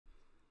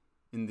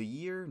In the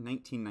year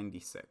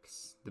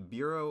 1996, the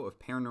Bureau of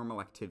Paranormal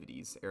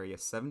Activity's Area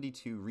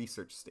 72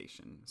 research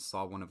station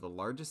saw one of the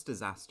largest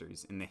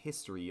disasters in the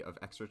history of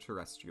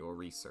extraterrestrial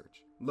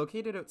research.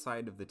 Located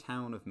outside of the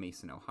town of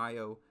Mason,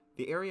 Ohio,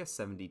 the Area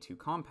 72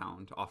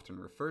 compound, often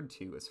referred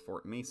to as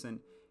Fort Mason,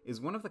 is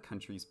one of the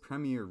country's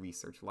premier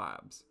research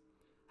labs.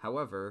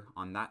 However,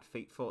 on that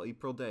fateful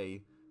April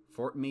day,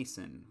 Fort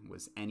Mason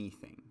was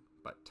anything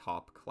but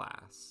top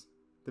class.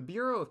 The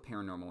Bureau of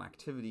Paranormal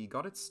Activity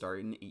got its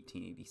start in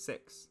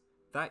 1886.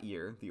 That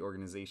year, the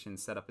organization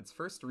set up its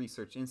first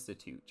research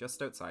institute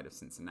just outside of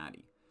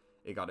Cincinnati.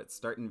 It got its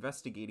start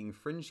investigating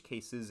fringe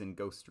cases and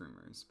ghost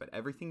rumors, but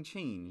everything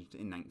changed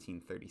in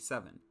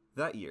 1937.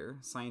 That year,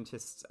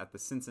 scientists at the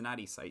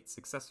Cincinnati site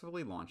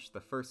successfully launched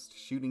the first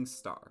Shooting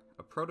Star,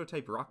 a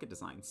prototype rocket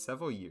design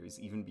several years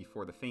even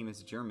before the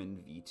famous German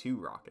V-2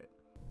 rocket.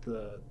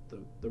 The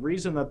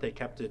reason that they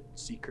kept it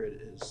secret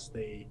is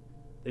they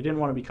didn't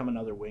want to become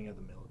another wing of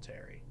the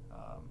military.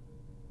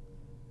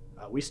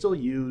 We still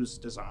use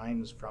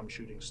designs from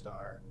Shooting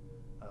Star,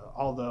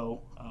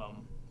 although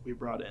we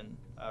brought in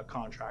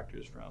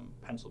contractors from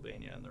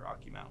Pennsylvania and the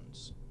Rocky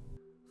Mountains.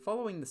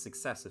 Following the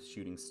success of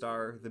Shooting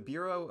Star, the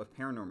Bureau of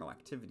Paranormal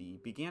Activity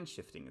began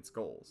shifting its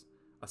goals.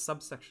 A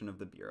subsection of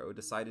the Bureau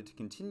decided to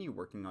continue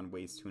working on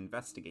ways to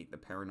investigate the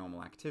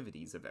paranormal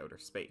activities of outer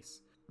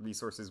space.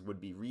 Resources would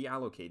be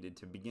reallocated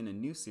to begin a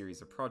new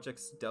series of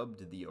projects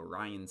dubbed the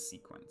Orion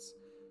sequence.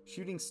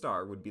 Shooting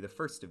Star would be the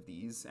first of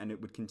these, and it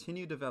would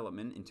continue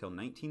development until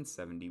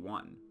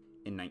 1971.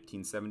 In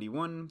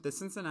 1971, the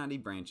Cincinnati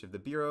branch of the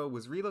Bureau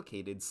was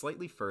relocated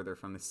slightly further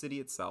from the city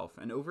itself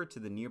and over to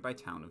the nearby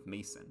town of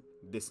Mason.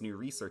 This new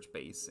research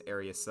base,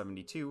 Area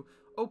 72,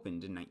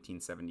 opened in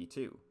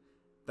 1972.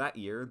 That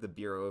year, the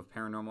Bureau of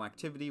Paranormal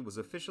Activity was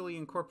officially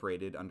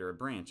incorporated under a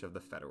branch of the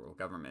federal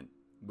government.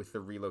 With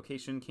the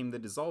relocation came the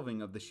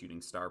dissolving of the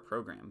Shooting Star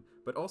program,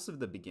 but also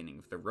the beginning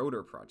of the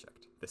Rotor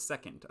project, the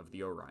second of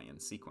the Orion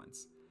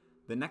sequence.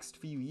 The next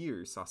few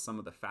years saw some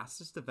of the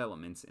fastest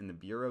developments in the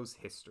Bureau's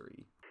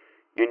history.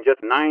 In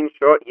just 9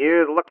 short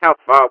years, look how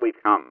far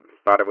we've come.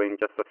 Started with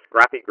just a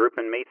scrappy group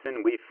in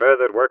Mason, we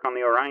furthered work on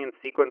the Orion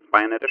sequence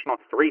by an additional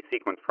 3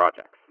 sequence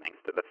projects. Thanks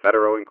to the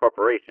federal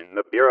incorporation,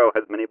 the Bureau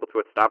has been able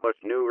to establish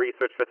new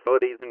research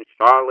facilities in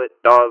Charlotte,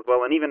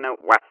 Doswell, and even out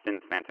west in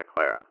Santa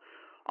Clara.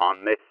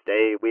 On this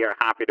day, we are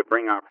happy to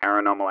bring our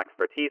paranormal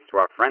expertise to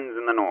our friends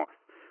in the north.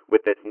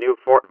 With this new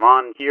Fort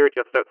Vaughn here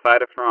just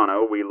outside of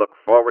Toronto, we look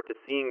forward to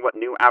seeing what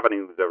new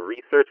avenues of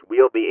research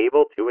we'll be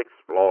able to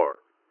explore.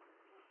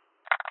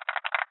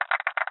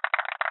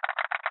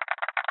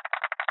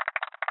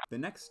 The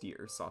next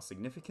year saw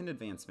significant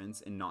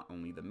advancements in not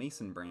only the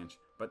Mason branch,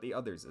 but the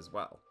others as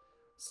well.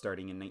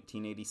 Starting in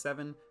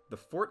 1987, the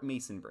Fort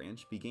Mason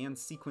branch began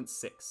Sequence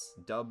 6,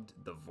 dubbed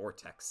the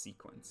Vortex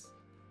Sequence.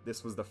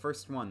 This was the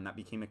first one that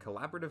became a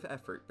collaborative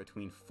effort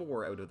between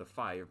 4 out of the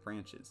 5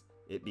 branches.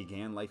 It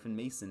began life in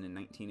Mason in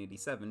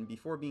 1987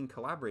 before being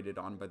collaborated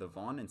on by the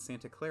Vaughan and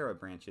Santa Clara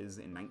branches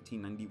in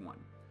 1991.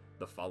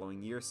 The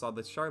following year saw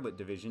the Charlotte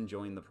division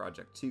join the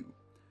project too.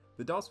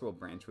 The Doswell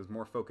branch was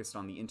more focused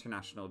on the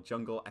International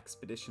Jungle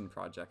Expedition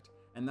project,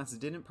 and thus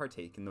didn't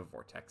partake in the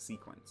Vortex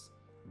sequence.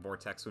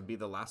 Vortex would be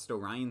the last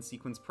Orion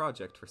sequence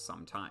project for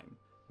some time.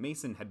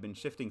 Mason had been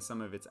shifting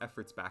some of its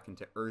efforts back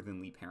into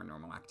earthenly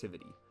paranormal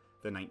activity.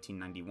 The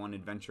 1991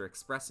 Adventure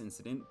Express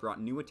incident brought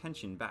new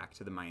attention back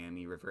to the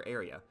Miami River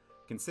area,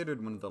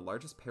 considered one of the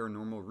largest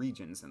paranormal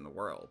regions in the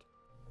world.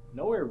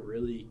 Nowhere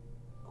really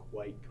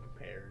quite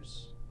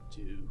compares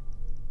to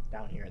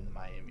down here in the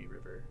Miami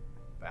River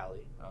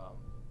Valley.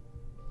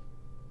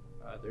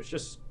 There's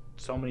just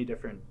so many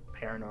different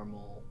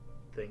paranormal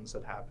things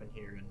that happen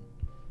here,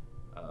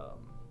 and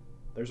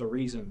there's a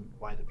reason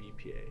why the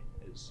BPA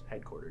is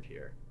headquartered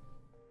here.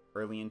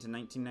 Early into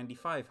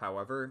 1995,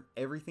 however,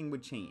 everything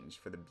would change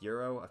for the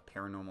Bureau of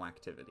Paranormal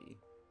Activity.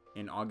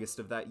 In August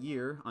of that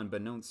year,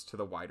 unbeknownst to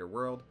the wider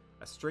world,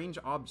 a strange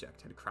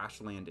object had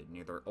crash-landed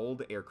near their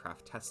old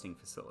aircraft testing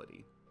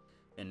facility.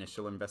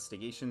 Initial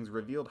investigations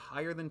revealed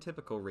higher than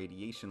typical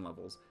radiation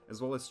levels,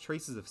 as well as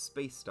traces of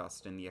space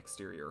dust in the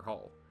exterior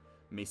hull.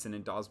 Mason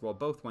and Doswell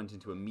both went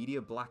into a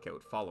media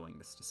blackout following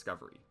this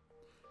discovery.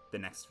 The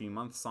next few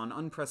months saw an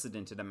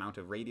unprecedented amount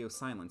of radio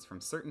silence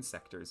from certain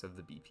sectors of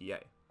the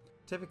BPA.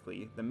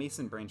 Typically, the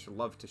Mason branch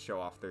loved to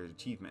show off their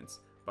achievements,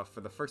 but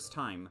for the first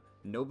time,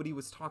 nobody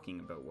was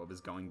talking about what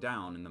was going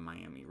down in the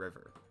Miami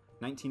River.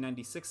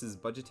 1996's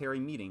budgetary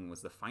meeting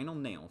was the final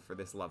nail for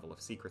this level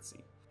of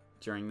secrecy.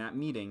 During that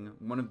meeting,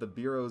 one of the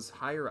Bureau's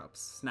higher-ups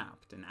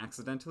snapped and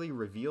accidentally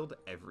revealed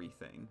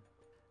everything.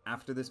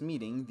 After this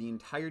meeting, the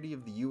entirety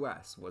of the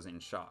US was in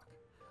shock.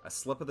 A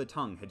slip of the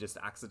tongue had just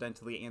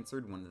accidentally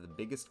answered one of the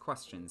biggest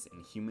questions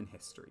in human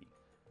history.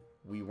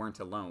 We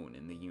weren't alone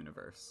in the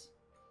universe.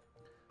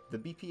 The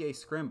BPA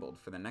scrambled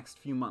for the next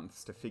few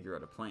months to figure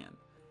out a plan.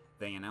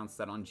 They announced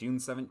that on June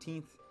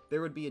 17th,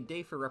 there would be a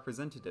day for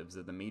representatives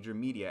of the major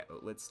media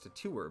outlets to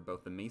tour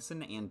both the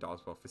Mason and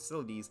Doswell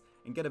facilities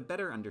and get a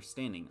better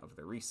understanding of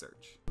the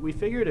research. We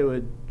figured it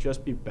would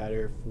just be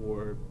better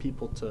for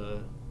people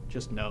to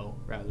just know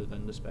rather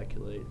than to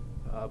speculate.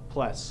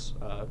 Plus,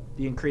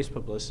 the increased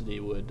publicity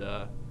would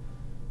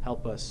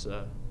help us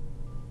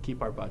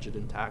keep our budget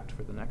intact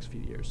for the next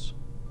few years.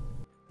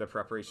 The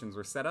preparations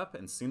were set up,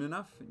 and soon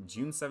enough,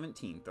 June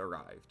 17th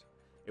arrived.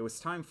 It was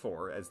time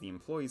for, as the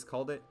employees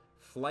called it,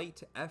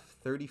 Flight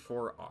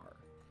F34R.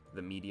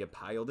 The media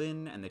piled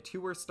in, and the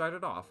tour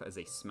started off as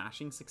a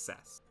smashing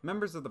success.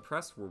 Members of the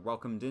press were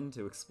welcomed in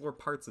to explore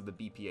parts of the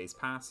BPA's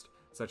past,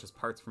 such as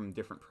parts from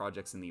different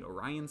projects in the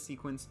Orion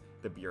sequence,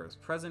 the Bureau's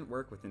present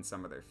work within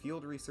some of their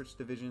field research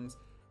divisions,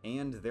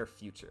 and their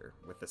future,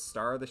 with the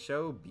star of the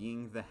show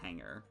being the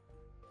hangar.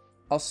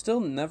 I'll still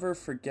never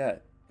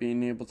forget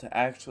being able to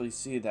actually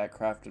see that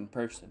craft in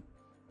person.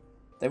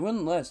 They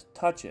wouldn't let us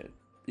touch it,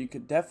 but you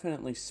could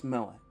definitely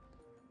smell it.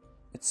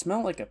 It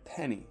smelled like a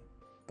penny,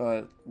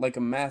 but like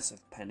a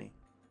massive penny.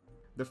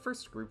 The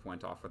first group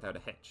went off without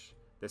a hitch.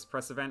 This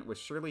press event was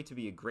surely to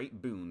be a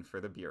great boon for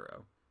the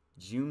Bureau.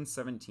 June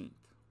 17th,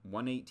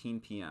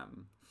 1:18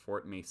 p.m.,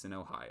 Fort Mason,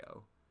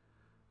 Ohio.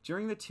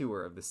 During the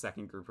tour of the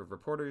second group of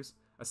reporters,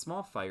 a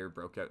small fire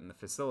broke out in the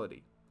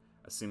facility.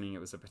 Assuming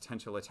it was a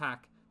potential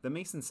attack, the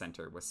Mason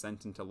Center was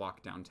sent into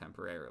lockdown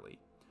temporarily.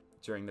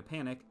 During the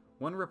panic,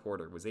 one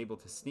reporter was able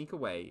to sneak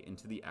away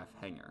into the F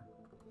hangar.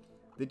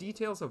 The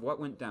details of what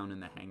went down in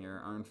the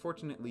hangar are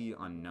unfortunately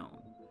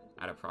unknown.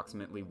 At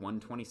approximately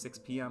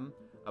 1:26 p.m.,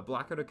 a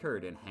blackout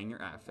occurred in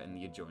Hangar F and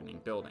the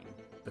adjoining building.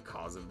 The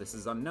cause of this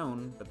is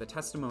unknown, but the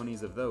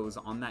testimonies of those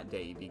on that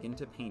day begin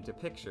to paint a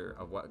picture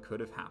of what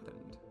could have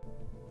happened.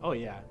 Oh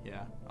yeah.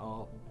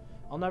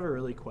 I'll never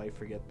really quite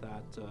forget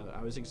that.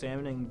 I was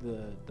examining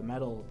the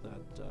metal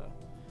that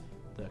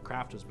the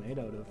craft was made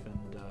out of,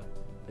 and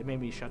they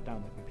made me shut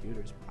down the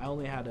computers. I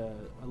only had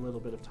a little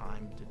bit of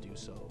time to do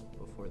so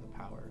before the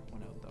power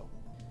went out, though.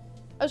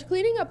 I was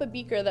cleaning up a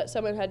beaker that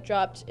someone had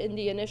dropped in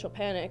the initial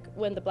panic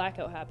when the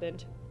blackout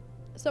happened.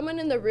 Someone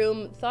in the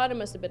room thought it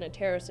must have been a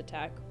terrorist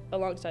attack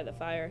alongside the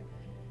fire.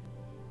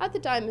 At the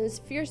time, his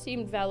fear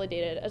seemed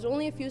validated, as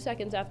only a few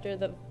seconds after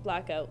the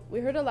blackout, we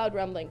heard a loud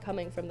rumbling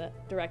coming from the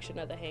direction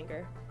of the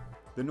hangar.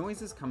 The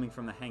noises coming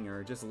from the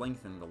hangar just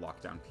lengthened the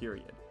lockdown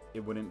period.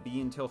 It wouldn't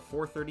be until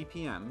 4:30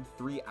 p.m.,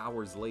 3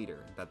 hours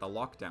later, that the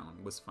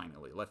lockdown was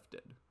finally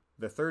lifted.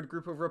 The third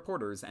group of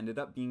reporters ended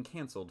up being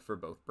cancelled for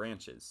both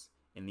branches.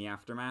 In the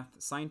aftermath,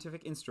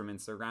 scientific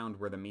instruments around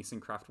where the Mason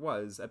craft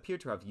was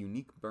appeared to have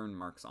unique burn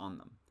marks on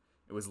them.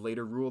 It was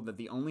later ruled that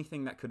the only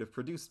thing that could have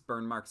produced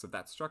burn marks of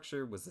that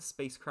structure was the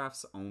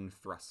spacecraft's own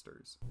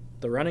thrusters.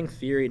 The running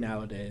theory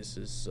nowadays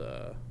is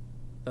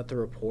that the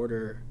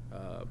reporter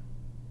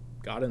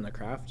got in the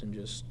craft and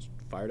just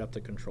fired up the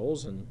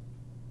controls and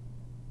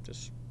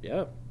just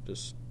it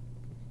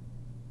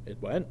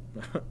went.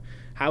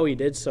 How he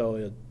did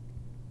so,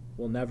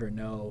 we'll never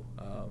know.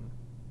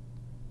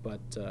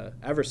 But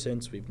ever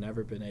since, we've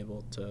never been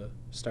able to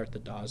start the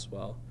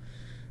Doswell.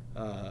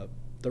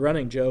 The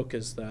running joke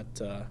is that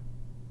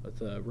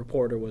the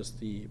reporter was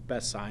the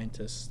best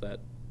scientist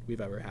that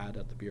we've ever had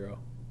at the Bureau.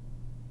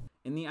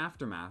 In the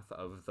aftermath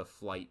of the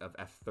Flight of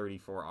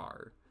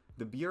F34R,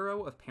 the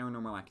Bureau of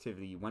Paranormal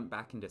Activity went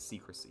back into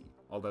secrecy,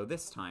 although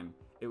this time,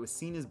 it was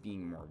seen as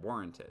being more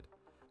warranted.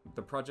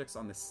 The projects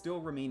on the still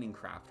remaining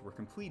craft were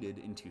completed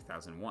in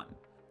 2001.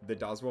 The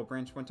Doswell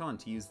branch went on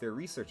to use their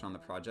research on the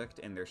project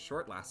in their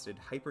short-lasted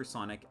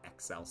hypersonic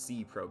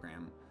XLC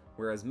program,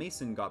 whereas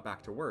Mason got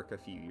back to work a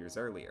few years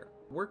earlier.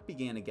 Work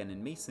began again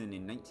in Mason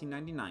in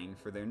 1999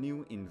 for their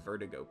new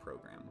Invertigo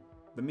program.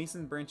 The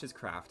Mason branch's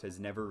craft has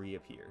never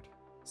reappeared.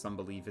 Some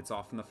believe it's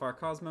off in the far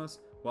cosmos,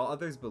 while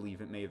others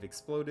believe it may have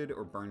exploded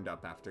or burned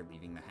up after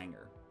leaving the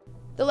hangar.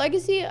 The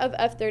legacy of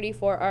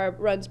F34R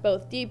runs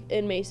both deep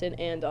in Mason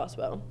and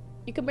Doswell.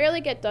 You can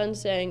barely get done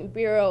saying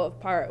Bureau of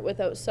Part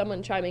without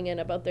someone chiming in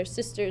about their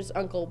sister's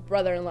uncle,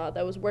 brother-in-law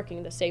that was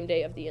working the same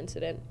day of the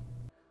incident.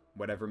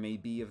 Whatever may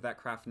be of that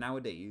craft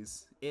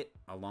nowadays, it,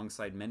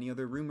 alongside many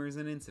other rumors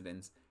and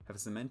incidents, have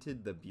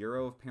cemented the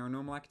Bureau of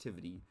Paranormal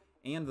Activity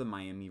and the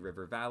Miami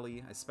River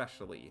Valley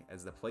especially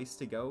as the place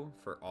to go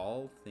for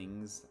all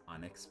things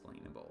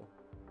unexplainable.